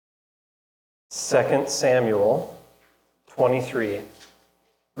2 Samuel 23,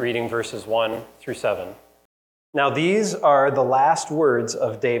 reading verses 1 through 7. Now these are the last words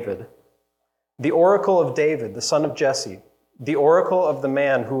of David, the oracle of David, the son of Jesse, the oracle of the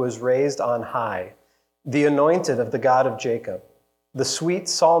man who was raised on high, the anointed of the God of Jacob, the sweet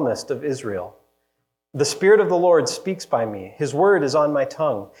psalmist of Israel. The Spirit of the Lord speaks by me. His word is on my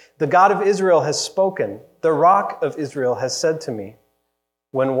tongue. The God of Israel has spoken. The Rock of Israel has said to me,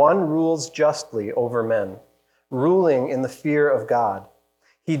 when one rules justly over men, ruling in the fear of God,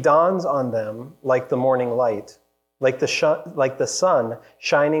 he dawns on them like the morning light, like the sun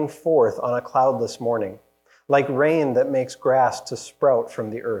shining forth on a cloudless morning, like rain that makes grass to sprout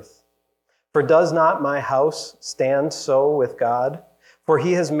from the earth. For does not my house stand so with God? For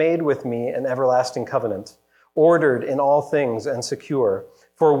he has made with me an everlasting covenant, ordered in all things and secure.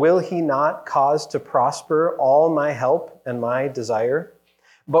 For will he not cause to prosper all my help and my desire?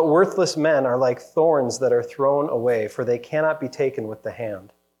 But worthless men are like thorns that are thrown away, for they cannot be taken with the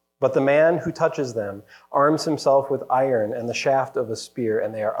hand. But the man who touches them arms himself with iron and the shaft of a spear,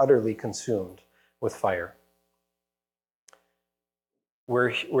 and they are utterly consumed with fire.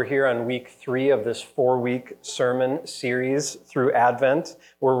 We're here on week 3 of this 4-week sermon series through Advent,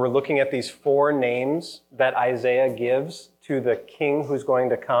 where we're looking at these 4 names that Isaiah gives to the king who's going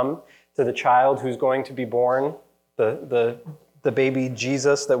to come, to the child who's going to be born, the baby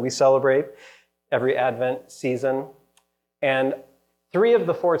Jesus that we celebrate every Advent season. And 3 of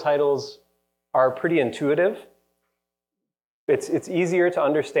the 4 titles are pretty intuitive. It's easier to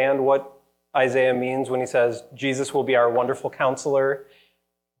understand what Isaiah means when he says Jesus will be our wonderful counselor,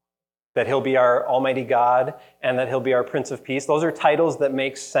 that he'll be our almighty God, and that he'll be our Prince of Peace. Those are titles that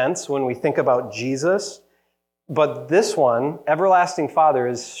make sense when we think about Jesus. But this one, Everlasting Father,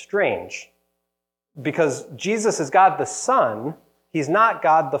 is strange. Because Jesus is God the Son, he's not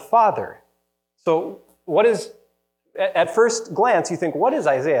God the Father. So at first glance, you think, what is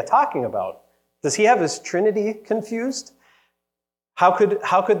Isaiah talking about? Does he have his Trinity confused? How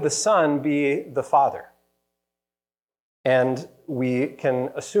could the Son be the Father? And we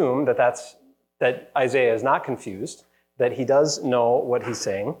can assume that Isaiah is not confused, that he does know what he's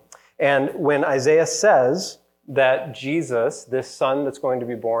saying. And when Isaiah says that Jesus, this Son that's going to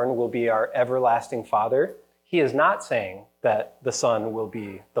be born, will be our everlasting Father, he is not saying that the Son will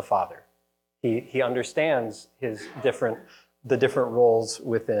be the Father. He understands the different roles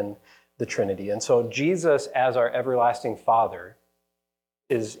within the Trinity. And so Jesus as our everlasting Father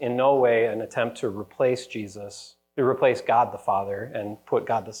is in no way an attempt to replace God the Father and put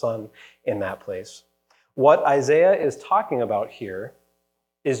God the Son in that place. What Isaiah is talking about here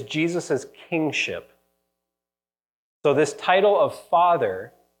is Jesus' kingship. So this title of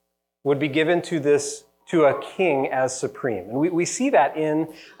Father would be given to a king as supreme. And we see that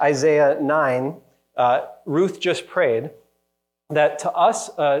in Isaiah 9. Ruth just prayed that to us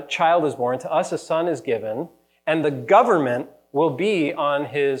a child is born, to us a son is given, and the government will be on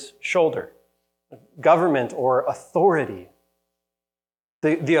his shoulder. Government or authority.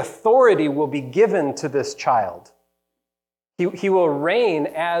 The authority will be given to this child. He will reign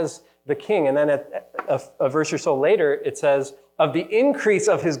as the king. And then at a verse or so later, it says, of the increase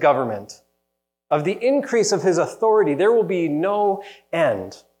of his government, of the increase of his authority, there will be no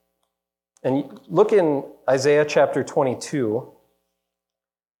end. And look in Isaiah chapter 22,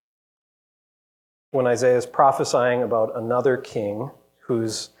 when Isaiah is prophesying about another king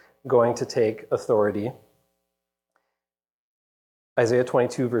who's going to take authority. Isaiah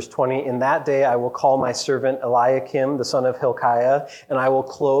 22, verse 20, in that day I will call my servant Eliakim, the son of Hilkiah, and I will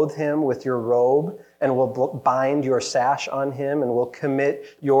clothe him with your robe, and will bind your sash on him, and will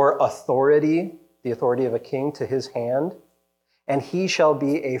commit your authority, the authority of a king, to his hand. And he shall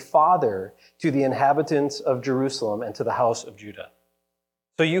be a father to the inhabitants of Jerusalem and to the house of Judah.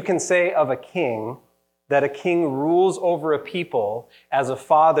 So you can say of a king that a king rules over a people as a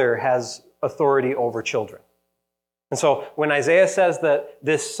father has authority over children. And so when Isaiah says that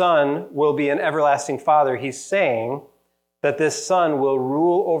this son will be an everlasting father, he's saying that this son will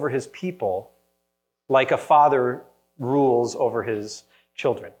rule over his people like a father rules over his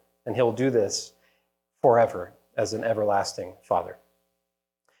children. And he'll do this forever as an everlasting father.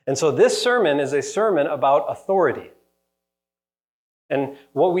 And so this sermon is a sermon about authority. And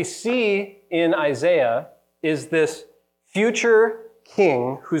what we see in Isaiah is this future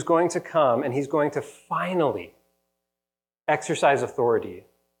king who's going to come, and he's going to finally exercise authority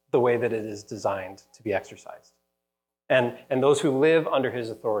the way that it is designed to be exercised. And those who live under his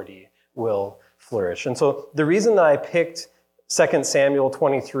authority will flourish. And so the reason that I picked 2 Samuel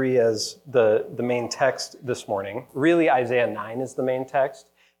 23 as the main text this morning, really Isaiah 9 is the main text,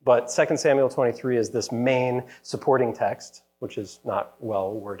 but 2 Samuel 23 is this main supporting text, which is not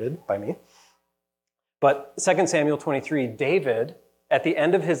well worded by me. But 2 Samuel 23, David, at the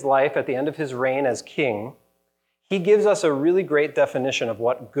end of his life, at the end of his reign as king, he gives us a really great definition of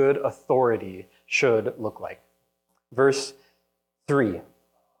what good authority should look like. Verse 3.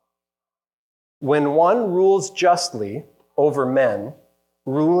 When one rules justly over men,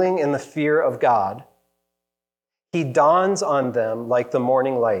 ruling in the fear of God, he dawns on them like the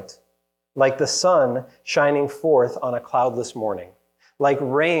morning light, like the sun shining forth on a cloudless morning, like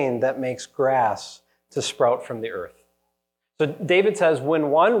rain that makes grass to sprout from the earth. So David says,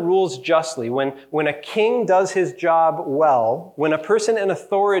 when one rules justly, when a king does his job well, when a person in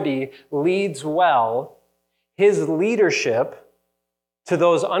authority leads well, his leadership to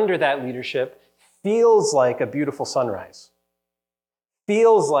those under that leadership feels like a beautiful sunrise,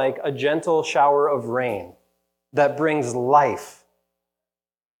 feels like a gentle shower of rain that brings life.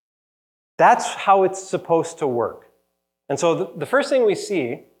 That's how it's supposed to work. And so the first thing we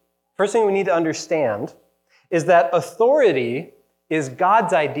see, first thing we need to understand, is that authority is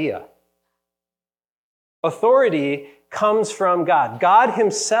God's idea. Authority comes from God. God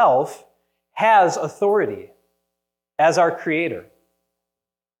himself has authority as our creator.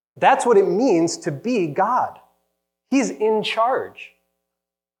 That's what it means to be God. He's in charge.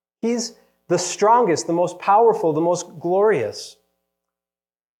 He's the strongest, the most powerful, the most glorious.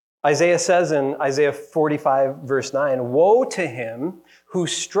 Isaiah says in Isaiah 45, verse 9, "Woe to him who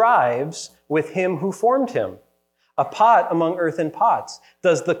strives with him who formed him, a pot among earthen pots.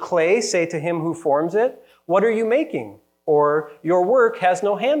 Does the clay say to him who forms it, 'What are you making?' Or 'Your work has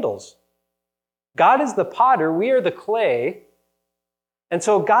no handles'?" God is the potter, we are the clay, and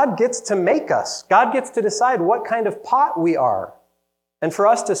so God gets to make us. God gets to decide what kind of pot we are. And for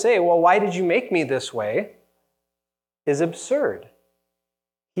us to say, "Well, why did you make me this way?" is absurd.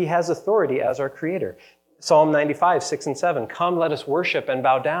 He has authority as our creator. Psalm 95, 6 and 7, "Come, let us worship and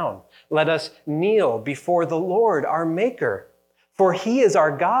bow down. Let us kneel before the Lord, our maker. For he is our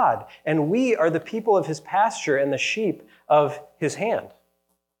God, and we are the people of his pasture and the sheep of his hand."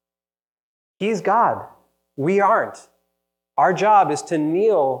 He's God. We aren't. Our job is to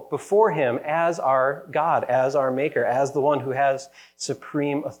kneel before him as our God, as our maker, as the one who has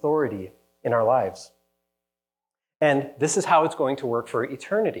supreme authority in our lives. And this is how it's going to work for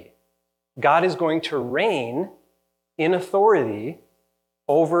eternity. God is going to reign in authority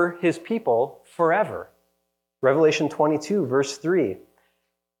over his people forever. Revelation 22, verse 3.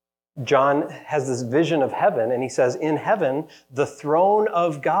 John has this vision of heaven, and he says, "In heaven, the throne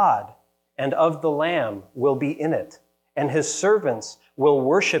of God and of the Lamb will be in it, and his servants will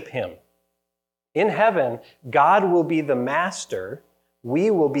worship him." In heaven, God will be the master, we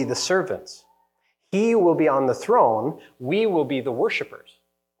will be the servants. He will be on the throne, we will be the worshipers.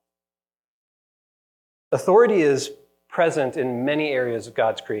 Authority is present in many areas of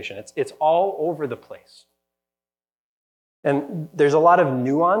God's creation. It's all over the place. And there's a lot of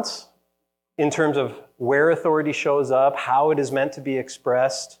nuance in terms of where authority shows up, how it is meant to be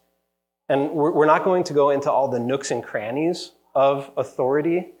expressed. And we're not going to go into all the nooks and crannies of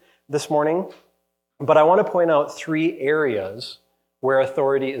authority this morning, but I want to point out 3 areas where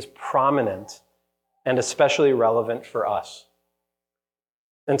authority is prominent and especially relevant for us.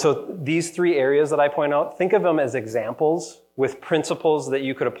 And so these 3 areas that I point out, think of them as examples with principles that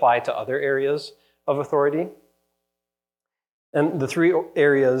you could apply to other areas of authority. And the 3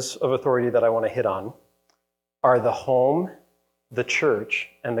 areas of authority that I want to hit on are the home, the church,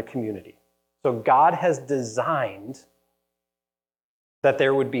 and the community. So God has designed that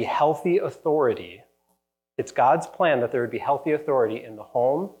there would be healthy authority. It's God's plan that there would be healthy authority in the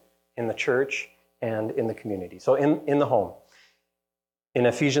home, in the church, and in the community. So in the home. In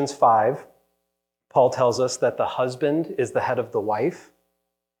Ephesians 5, Paul tells us that the husband is the head of the wife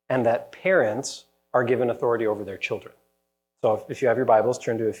and that parents are given authority over their children. So if you have your Bibles,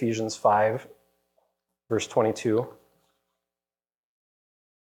 turn to Ephesians 5, verse 22.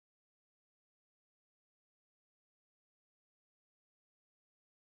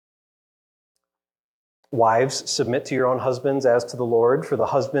 "Wives, submit to your own husbands as to the Lord, for the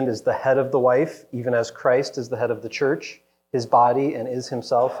husband is the head of the wife, even as Christ is the head of the church, his body, and is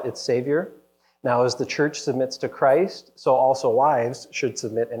himself its Savior. Now as the church submits to Christ, so also wives should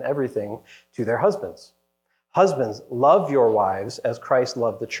submit in everything to their husbands. Husbands, love your wives as Christ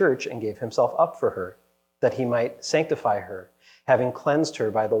loved the church and gave himself up for her, that he might sanctify her, having cleansed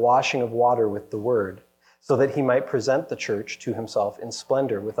her by the washing of water with the word, so that he might present the church to himself in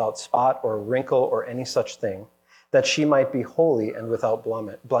splendor, without spot or wrinkle or any such thing, that she might be holy and without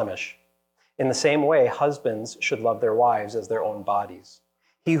blemish. In the same way, husbands should love their wives as their own bodies.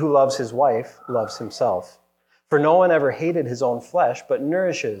 He who loves his wife loves himself. For no one ever hated his own flesh, but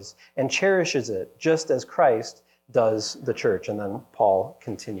nourishes and cherishes it, just as Christ does the church. And then Paul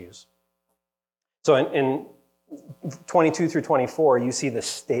continues. So in 22 through 24, you see the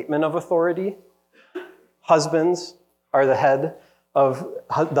statement of authority. Husbands are the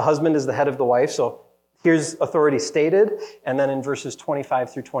husband is the head of the wife. So here's authority stated. And then in verses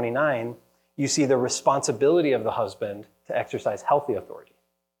 25 through 29, you see the responsibility of the husband to exercise healthy authority.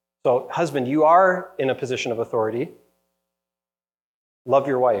 So husband, you are in a position of authority. Love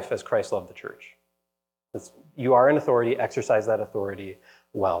your wife as Christ loved the church. You are in authority, exercise that authority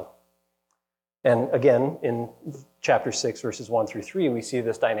well. And again, in chapter 6, verses 1 through 3, we see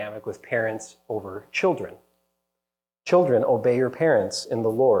this dynamic with parents over children. Children, obey your parents in the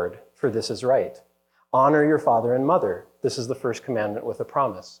Lord, for this is right. Honor your father and mother. This is the first commandment with a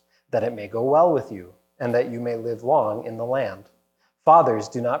promise, that it may go well with you, and that you may live long in the land. Fathers,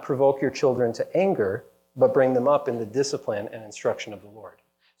 do not provoke your children to anger, but bring them up in the discipline and instruction of the Lord.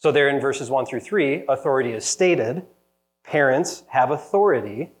 So there in verses 1 through 3, authority is stated. Parents have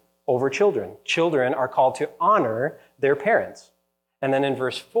authority over children. Children are called to honor their parents. And then in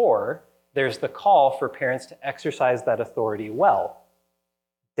verse 4, there's the call for parents to exercise that authority well.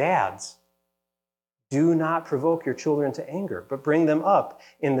 Dads, do not provoke your children to anger, but bring them up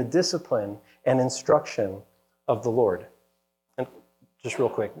in the discipline and instruction of the Lord. And just real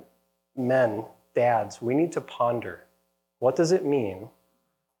quick, men, dads, we need to ponder, what does it mean?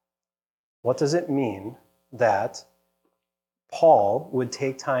 What does it mean that Paul would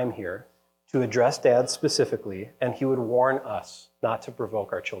take time here to address dads specifically, and he would warn us not to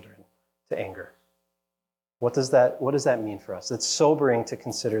provoke our children to anger? What does that mean for us? It's sobering to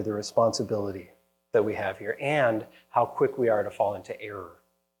consider the responsibility that we have here and how quick we are to fall into error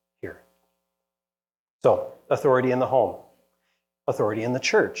here. So, authority in the home, authority in the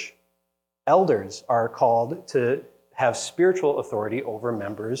church. Elders are called to have spiritual authority over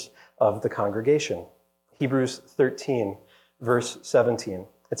members of the congregation. Hebrews 13, verse 17.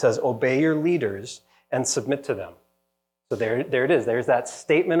 It says, obey your leaders and submit to them. So there it is. There's that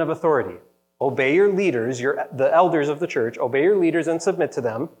statement of authority. Obey your leaders, the elders of the church, obey your leaders and submit to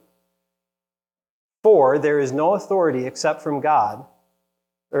them. For there is no authority except from God.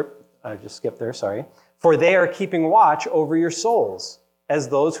 I just skipped there, sorry. For they are keeping watch over your souls as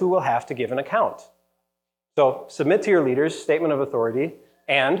those who will have to give an account. So submit to your leaders, statement of authority,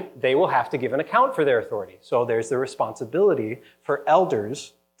 and they will have to give an account for their authority. So there's the responsibility for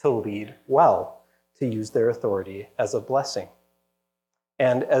elders to lead well, to use their authority as a blessing.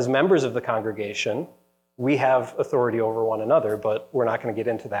 And as members of the congregation, we have authority over one another, but we're not going to get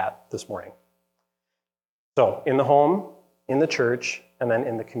into that this morning. So in the home, in the church, and then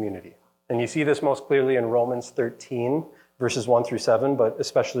in the community. And you see this most clearly in Romans 13, verses 1 through 7, but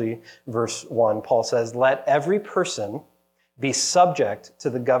especially verse 1. Paul says, let every person be subject to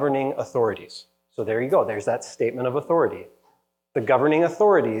the governing authorities. So there you go. There's that statement of authority. The governing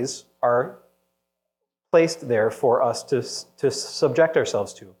authorities are placed there for us to subject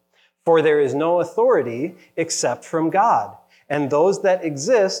ourselves to. For there is no authority except from God, and those that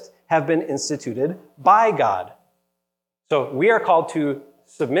exist have been instituted by God. So we are called to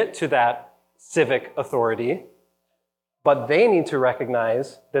submit to that civic authority, but they need to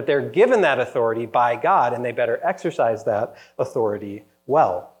recognize that they're given that authority by God, and they better exercise that authority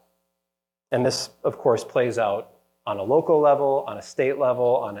well. And this, of course, plays out on a local level, on a state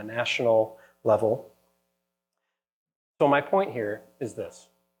level, on a national level. So my point here is this.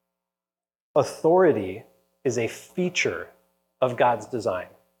 Authority is a feature of God's design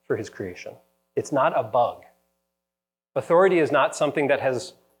for his creation. It's not a bug. Authority is not something that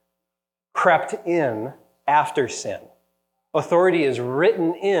has crept in after sin. Authority is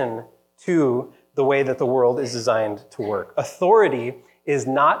written in to the way that the world is designed to work. Authority is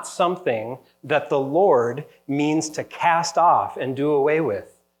not something that the Lord means to cast off and do away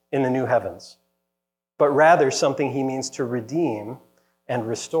with in the new heavens, but rather something he means to redeem and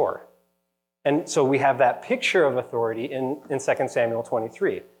restore. And so we have that picture of authority in 2 Samuel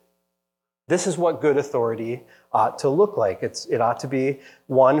 23. This is what good authority ought to look like. It ought to be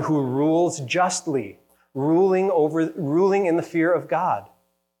one who rules justly, ruling in the fear of God.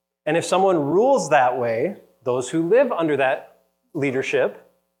 And if someone rules that way, those who live under that leadership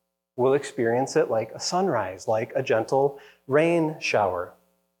will experience it like a sunrise, like a gentle rain shower.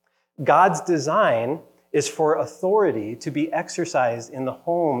 God's design is for authority to be exercised in the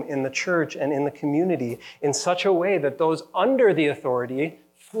home, in the church, and in the community in such a way that those under the authority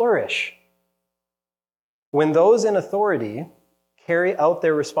flourish. When those in authority carry out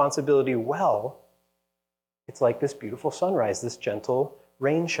their responsibility well, it's like this beautiful sunrise, this gentle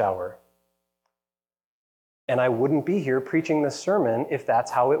rain shower. And I wouldn't be here preaching this sermon if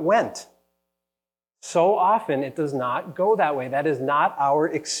that's how it went. So often it does not go that way. That is not our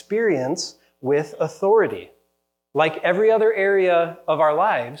experience with authority. Like every other area of our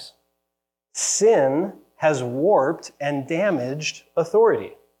lives, sin has warped and damaged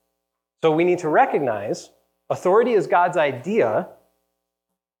authority. So we need to recognize authority is God's idea,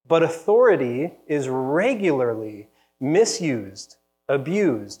 but authority is regularly misused,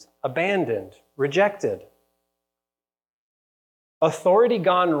 abused, abandoned, rejected. Authority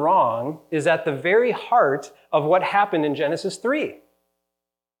gone wrong is at the very heart of what happened in Genesis 3.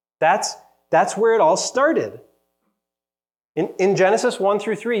 That's where it all started. In Genesis 1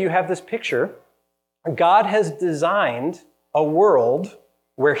 through 3, you have this picture. God has designed a world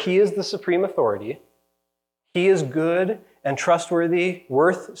where he is the supreme authority. He is good and trustworthy,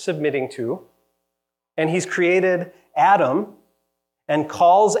 worth submitting to. And he's created Adam and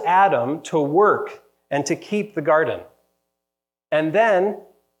calls Adam to work and to keep the garden. And then,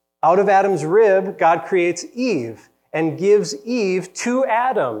 out of Adam's rib, God creates Eve and gives Eve to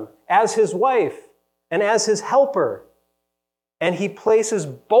Adam as his wife and as his helper. And he places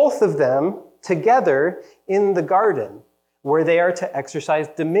both of them together in the garden where they are to exercise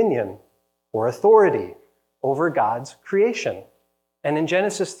dominion or authority over God's creation. And in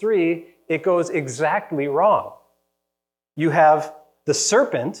Genesis 3, it goes exactly wrong. You have the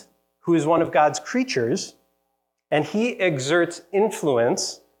serpent, who is one of God's creatures, and he exerts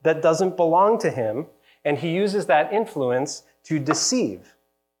influence that doesn't belong to him, and he uses that influence to deceive.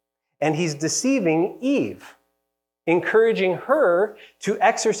 And he's deceiving Eve, encouraging her to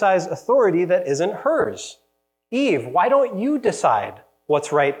exercise authority that isn't hers. Eve, why don't you decide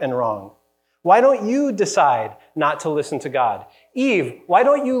what's right and wrong? Why don't you decide not to listen to God? Eve, why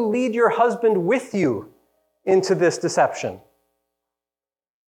don't you lead your husband with you into this deception?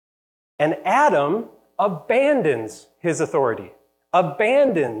 And Adam abandons his authority,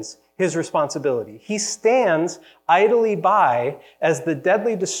 abandons his responsibility. He stands idly by as the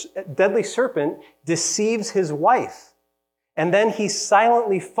deadly serpent deceives his wife. And then he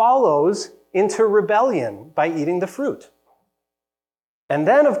silently follows into rebellion by eating the fruit. And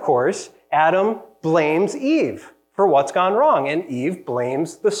then, of course, Adam blames Eve for what's gone wrong, and Eve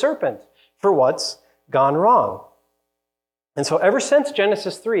blames the serpent for what's gone wrong. And so ever since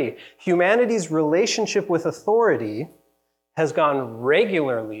Genesis 3, humanity's relationship with authority has gone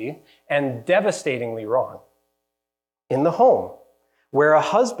regularly and devastatingly wrong. In the home, where a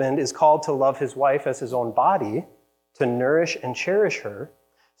husband is called to love his wife as his own body, to nourish and cherish her,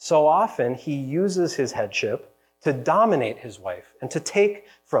 so often he uses his headship to dominate his wife and to take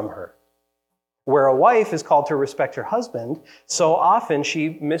from her. Where a wife is called to respect her husband, so often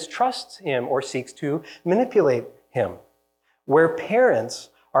she mistrusts him or seeks to manipulate him. Where parents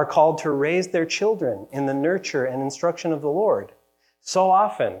are called to raise their children in the nurture and instruction of the Lord, so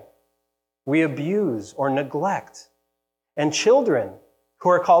often we abuse or neglect. And children who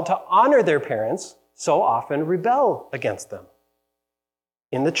are called to honor their parents so often rebel against them.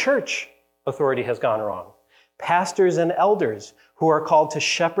 In the church, authority has gone wrong. Pastors and elders who are called to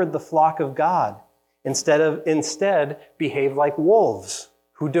shepherd the flock of God instead behave like wolves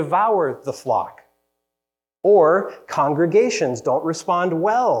who devour the flock. Or congregations don't respond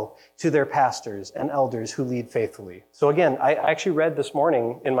well to their pastors and elders who lead faithfully. So again, I actually read this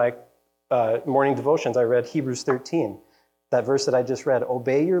morning in my morning devotions, I read Hebrews 13, that verse that I just read.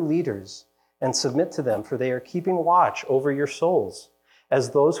 Obey your leaders and submit to them, for they are keeping watch over your souls as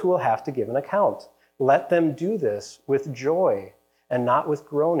those who will have to give an account. Let them do this with joy and not with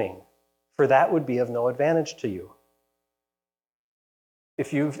groaning, for that would be of no advantage to you.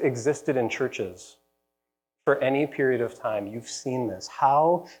 If you've existed in churches for any period of time, you've seen this.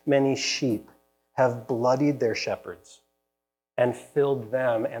 How many sheep have bloodied their shepherds and filled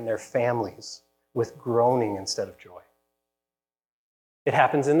them and their families with groaning instead of joy? It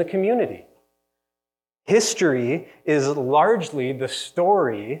happens in the community. History is largely the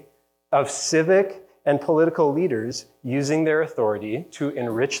story of civic and political leaders using their authority to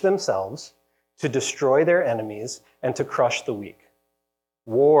enrich themselves, to destroy their enemies, and to crush the weak.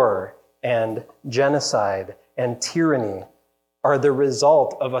 War and genocide and tyranny are the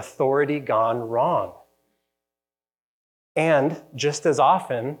result of authority gone wrong. And just as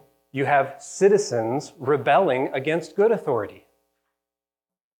often, you have citizens rebelling against good authority.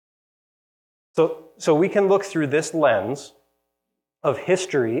 So we can look through this lens of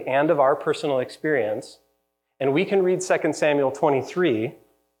history and of our personal experience, and we can read 2 Samuel 23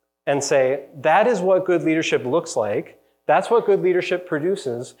 and say, that is what good leadership looks like. That's what good leadership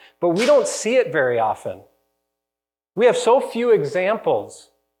produces, but we don't see it very often. We have so few examples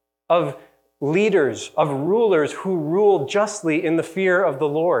of leaders, of rulers who rule justly in the fear of the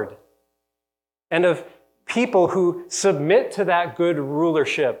Lord, and of people who submit to that good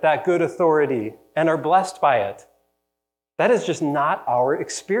rulership, that good authority, and are blessed by it. That is just not our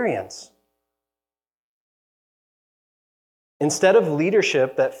experience. Instead of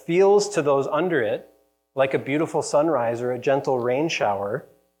leadership that feels to those under it like a beautiful sunrise or a gentle rain shower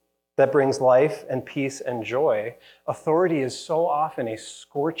that brings life and peace and joy, authority is so often a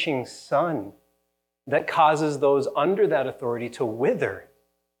scorching sun that causes those under that authority to wither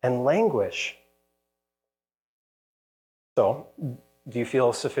and languish. So, do you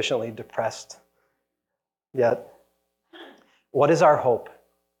feel sufficiently depressed yet? What is our hope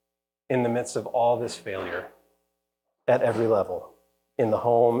in the midst of all this failure at every level? In the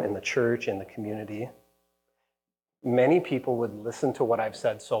home, in the church, in the community? Many people would listen to what I've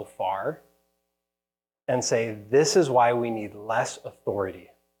said so far and say, this is why we need less authority.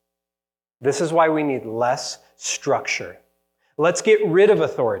 This is why we need less structure. Let's get rid of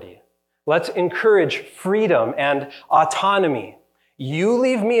authority. Let's encourage freedom and autonomy. You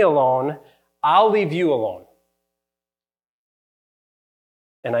leave me alone, I'll leave you alone.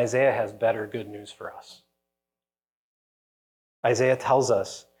 And Isaiah has better good news for us. Isaiah tells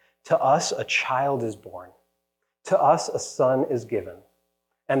us, to us a child is born, to us a son is given,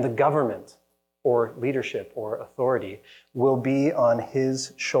 and the government or leadership or authority will be on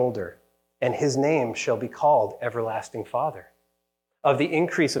his shoulder, and his name shall be called Everlasting Father. Of the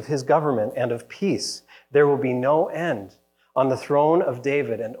increase of his government and of peace, there will be no end on the throne of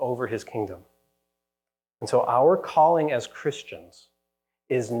David and over his kingdom. And so our calling as Christians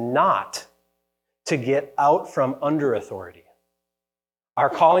is not to get out from under authority.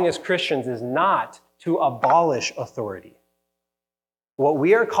 Our calling as Christians is not to abolish authority. What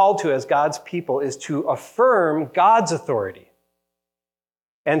we are called to as God's people is to affirm God's authority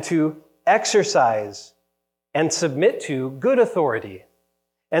and to exercise and submit to good authority,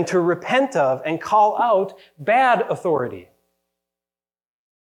 and to repent of and call out bad authority.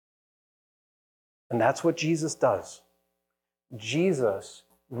 And that's what Jesus does. Jesus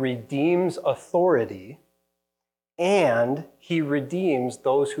redeems authority, and he redeems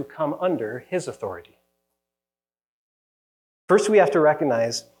those who come under his authority. First, we have to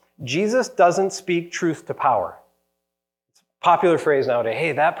recognize Jesus doesn't speak truth to power. Popular phrase nowadays,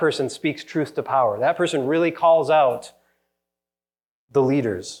 hey, that person speaks truth to power. That person really calls out the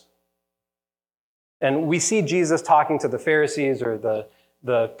leaders. And we see Jesus talking to the Pharisees or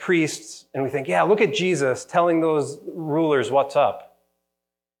the priests, and we think, yeah, look at Jesus telling those rulers what's up.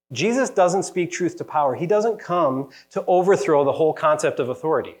 Jesus doesn't speak truth to power. He doesn't come to overthrow the whole concept of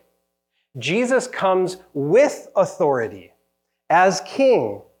authority. Jesus comes with authority as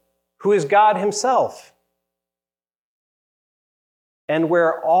king, who is God himself. And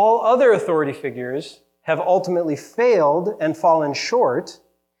where all other authority figures have ultimately failed and fallen short,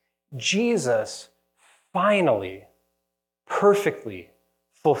 Jesus finally, perfectly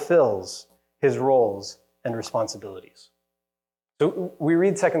fulfills his roles and responsibilities. So we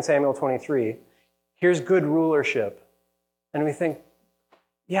read 2 Samuel 23, here's good rulership. And we think,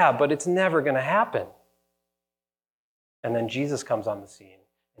 yeah, but it's never going to happen. And then Jesus comes on the scene,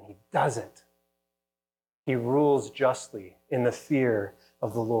 and he does it. He rules justly in the fear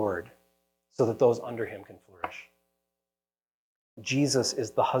of the Lord so that those under him can flourish. Jesus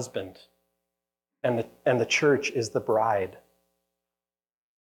is the husband, and the church is the bride.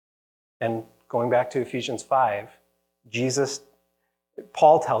 And going back to Ephesians 5,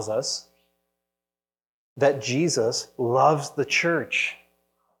 Paul tells us that Jesus loves the church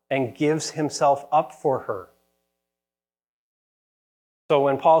and gives himself up for her. So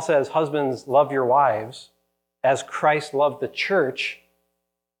when Paul says, husbands, love your wives, as Christ loved the church,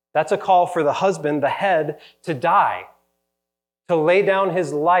 that's a call for the husband, the head, to die, to lay down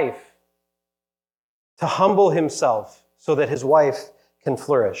his life, to humble himself so that his wife can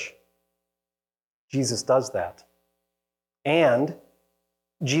flourish. Jesus does that. And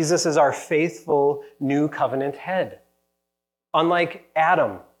Jesus is our faithful new covenant head. Unlike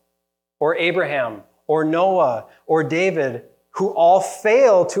Adam or Abraham or Noah or David, who all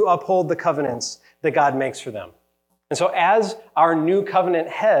fail to uphold the covenants that God makes for them. And so as our new covenant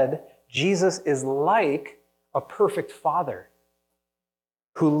head, Jesus is like a perfect father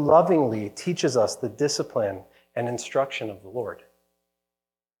who lovingly teaches us the discipline and instruction of the Lord.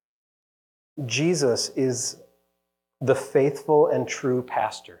 Jesus is the faithful and true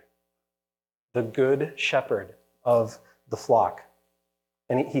pastor, the good shepherd of the flock.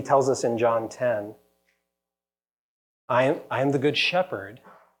 And he tells us in John 10, I am the good shepherd,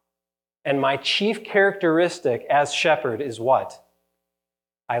 And my chief characteristic as shepherd is what?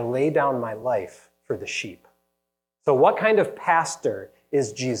 I lay down my life for the sheep. So what kind of pastor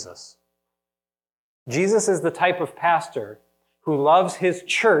is Jesus? Jesus is the type of pastor who loves his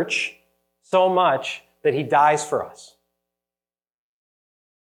church so much that he dies for us.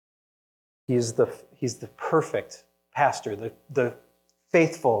 He's the perfect pastor, the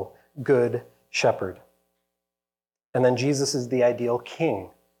faithful, good shepherd. And then Jesus is the ideal king,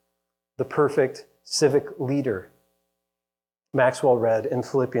 the perfect civic leader. Maxwell read in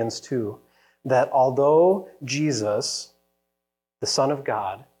Philippians 2 that although Jesus, the Son of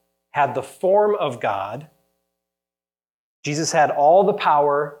God, had the form of God, Jesus had all the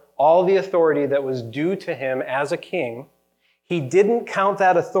power, all the authority that was due to him as a king. He didn't count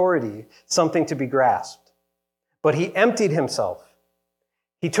that authority something to be grasped, but he emptied himself.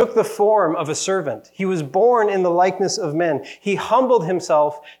 He took the form of a servant. He was born in the likeness of men. He humbled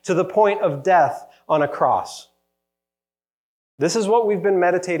himself to the point of death on a cross. This is what we've been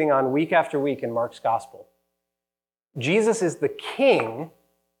meditating on week after week in Mark's gospel. Jesus is the king,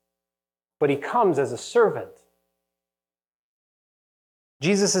 but he comes as a servant.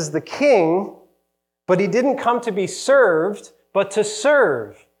 Jesus is the king, but he didn't come to be served, but to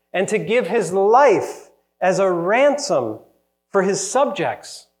serve and to give his life as a ransom for his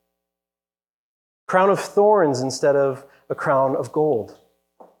subjects. Crown of thorns instead of a crown of gold.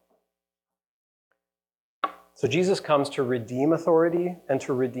 So Jesus comes to redeem authority and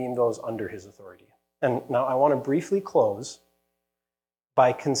to redeem those under his authority. And now I want to briefly close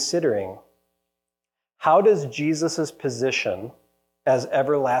by considering, how does Jesus' position as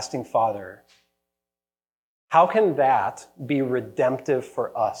everlasting Father, how can that be redemptive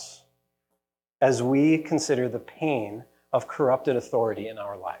for us as we consider the pain of corrupted authority in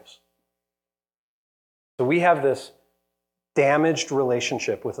our lives? So we have this damaged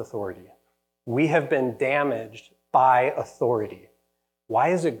relationship with authority. We have been damaged by authority. Why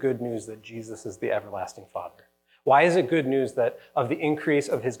is it good news that Jesus is the everlasting Father? Why is it good news that of the increase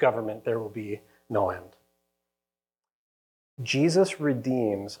of his government there will be no end? Jesus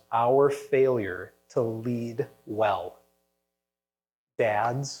redeems our failure to lead well.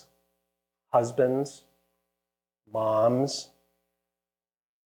 Dads, husbands, moms,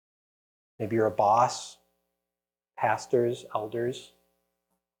 maybe you're a boss, pastors, elders.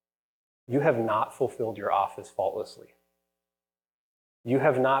 You have not fulfilled your office faultlessly. You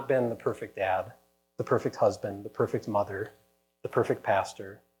have not been the perfect dad, the perfect husband, the perfect mother, the perfect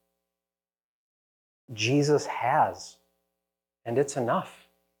pastor. Jesus has, and it's enough.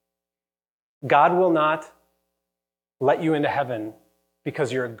 God will not let you into heaven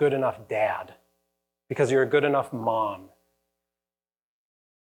because you're a good enough dad, because you're a good enough mom.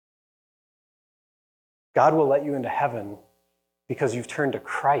 God will let you into heaven because you've turned to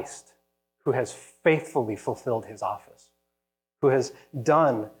Christ, who has faithfully fulfilled his office, who has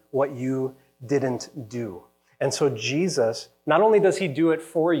done what you didn't do. And so Jesus, not only does he do it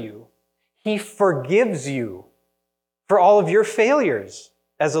for you, he forgives you for all of your failures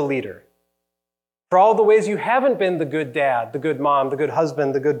as a leader, for all the ways you haven't been the good dad, the good mom, the good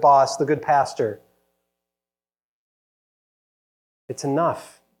husband, the good boss, the good pastor. It's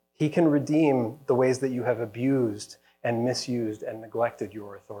enough. He can redeem the ways that you have abused and misused and neglected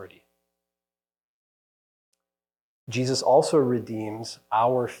your authority. Jesus also redeems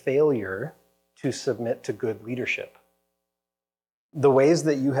our failure to submit to good leadership. The ways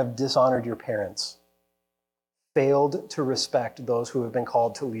that you have dishonored your parents, failed to respect those who have been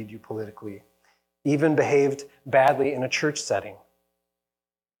called to lead you politically, even behaved badly in a church setting,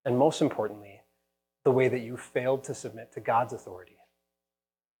 and most importantly, the way that you failed to submit to God's authority.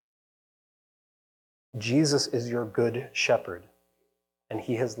 Jesus is your good shepherd, and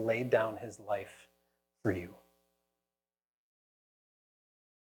he has laid down his life for you.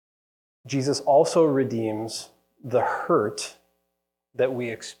 Jesus also redeems the hurt that we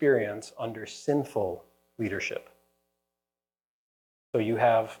experience under sinful leadership. So you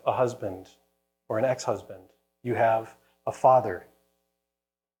have a husband or an ex-husband. You have a father,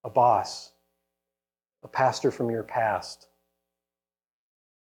 a boss, a pastor from your past,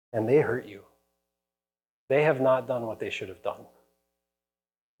 and they hurt you. They have not done what they should have done.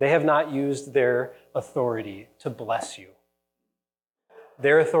 They have not used their authority to bless you.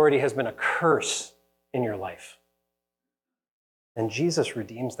 Their authority has been a curse in your life. And Jesus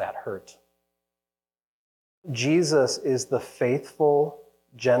redeems that hurt. Jesus is the faithful,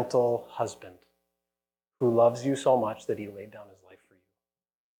 gentle husband who loves you so much that he laid down his life for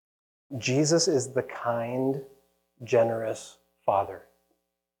you. Jesus is the kind, generous father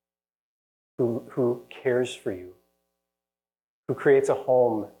who cares for you, who creates a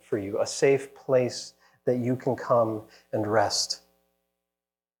home for you, a safe place that you can come and rest,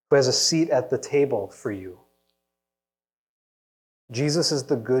 who has a seat at the table for you. Jesus is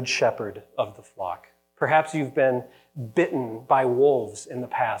the good shepherd of the flock. Perhaps you've been bitten by wolves in the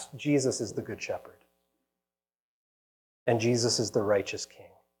past. Jesus is the good shepherd. And Jesus is the righteous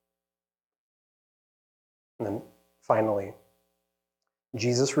king. And then finally,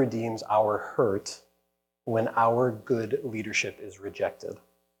 Jesus redeems our hurt when our good leadership is rejected.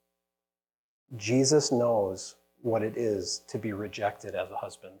 Jesus knows what it is to be rejected as a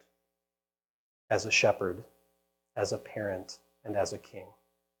husband, as a shepherd, as a parent, and as a king.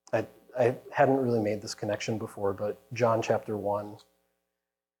 I hadn't really made this connection before, but John chapter 1,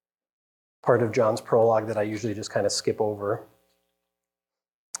 part of John's prologue that I usually just kind of skip over,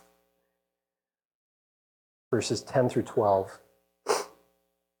 verses 10 through 12.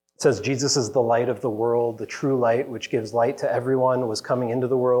 It says, Jesus is the light of the world, the true light, which gives light to everyone, was coming into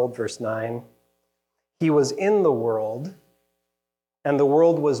the world. Verse 9. He was in the world, and the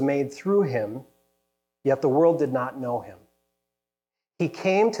world was made through him, yet the world did not know him. He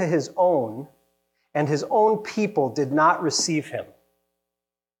came to his own, and his own people did not receive him.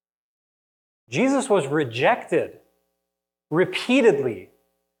 Jesus was rejected repeatedly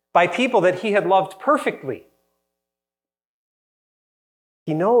by people that he had loved perfectly.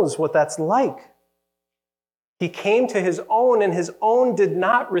 He knows what that's like. He came to his own, and his own did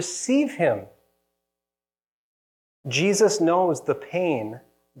not receive him. Jesus knows the pain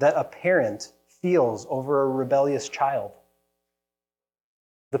that a parent feels over a rebellious child.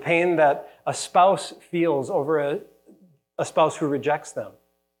 The pain that a spouse feels over a spouse who rejects them.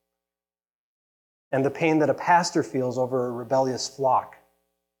 And the pain that a pastor feels over a rebellious flock.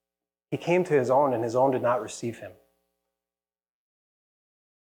 He came to his own, and his own did not receive him.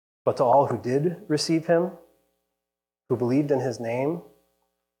 But to all who did receive him, who believed in his name,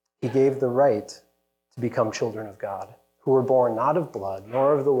 he gave the right to become children of God, who were born not of blood,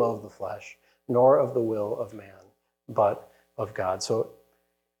 nor of the will of the flesh, nor of the will of man, but of God. So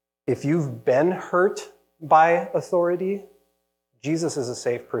if you've been hurt by authority, Jesus is a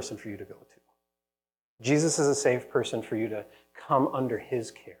safe person for you to go to. Jesus is a safe person for you to come under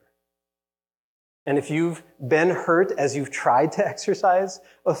his care. And if you've been hurt as you've tried to exercise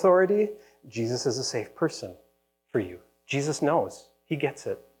authority, Jesus is a safe person for you. Jesus knows. He gets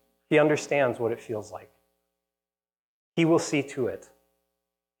it. He understands what it feels like. He will see to it.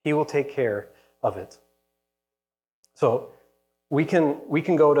 He will take care of it. So we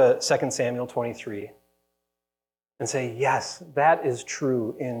can go to 2 Samuel 23 and say, yes, that is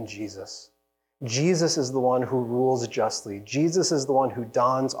true in Jesus. Jesus is the one who rules justly. Jesus is the one who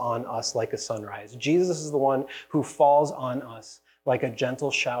dawns on us like a sunrise. Jesus is the one who falls on us like a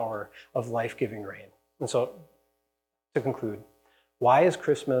gentle shower of life-giving rain. And so, to conclude, why is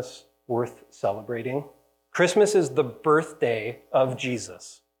Christmas worth celebrating? Christmas is the birthday of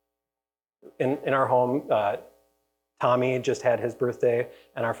Jesus. In our home, Tommy just had his birthday,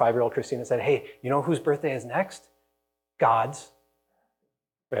 and our 5-year-old Christina said, hey, you know whose birthday is next? God's.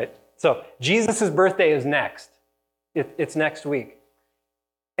 Right? So Jesus' birthday is next. It's next week.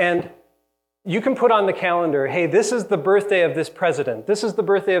 And you can put on the calendar, hey, this is the birthday of this president. This is the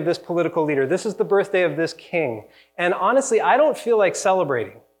birthday of this political leader. This is the birthday of this king. And honestly, I don't feel like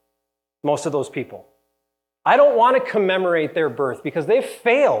celebrating most of those people. I don't want to commemorate their birth because they've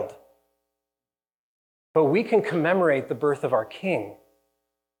failed. But we can commemorate the birth of our King.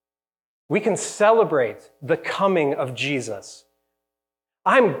 We can celebrate the coming of Jesus.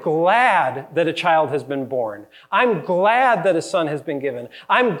 I'm glad that a child has been born. I'm glad that a son has been given.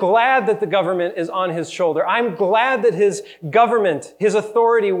 I'm glad that the government is on his shoulder. I'm glad that his government, his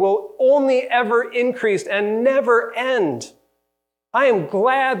authority will only ever increase and never end. I am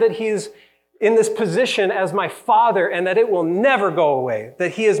glad that he's in this position as my Father and that it will never go away,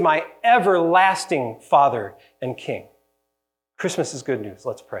 that he is my everlasting Father and King. Christmas is good news.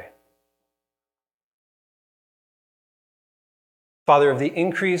 Let's pray. Father, of the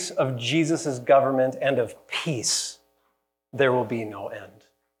increase of Jesus' government and of peace, there will be no end.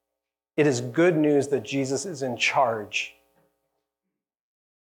 It is good news that Jesus is in charge.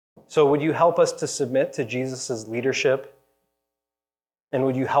 So would you help us to submit to Jesus' leadership? And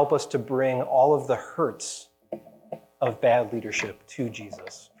would you help us to bring all of the hurts of bad leadership to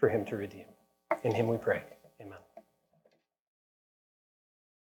Jesus for him to redeem? In him we pray.